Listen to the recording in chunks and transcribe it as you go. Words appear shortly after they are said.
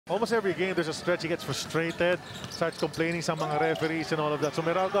Almost every game, there's a stretch he gets frustrated, starts complaining sa mga referees and all of that. So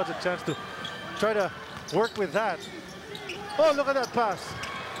Meralco has a chance to try to work with that. Oh, look at that pass.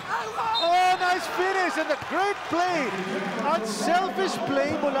 Oh, nice finish and a great play. Unselfish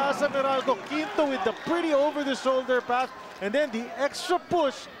play mula sa Meralco. Quinto with the pretty over-the-shoulder pass. And then the extra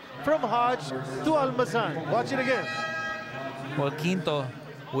push from Hodge to Almazan. Watch it again. Well, Quinto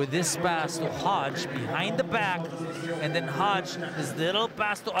with this pass to Hodge behind the back, and then Hodge, this little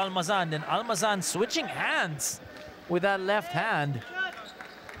pass to Almazan, then Almazan switching hands with that left hand.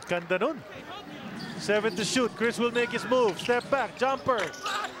 Ganda nun. 7 to shoot. Chris will make his move. Step back, jumper.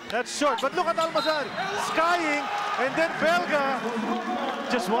 That's short, but look at Almazan skying, and then Belga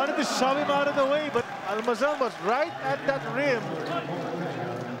just wanted to shove him out of the way, but Almazan was right at that rim.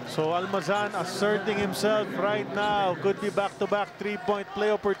 So Almazan asserting himself right now. Could be back-to-back three-point play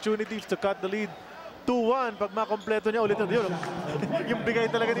opportunities to cut the lead 2-1. Pag makompleto niya ulit yun. Yung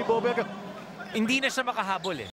bigay talaga ni Bo Belga. Hindi na siya makahabol eh.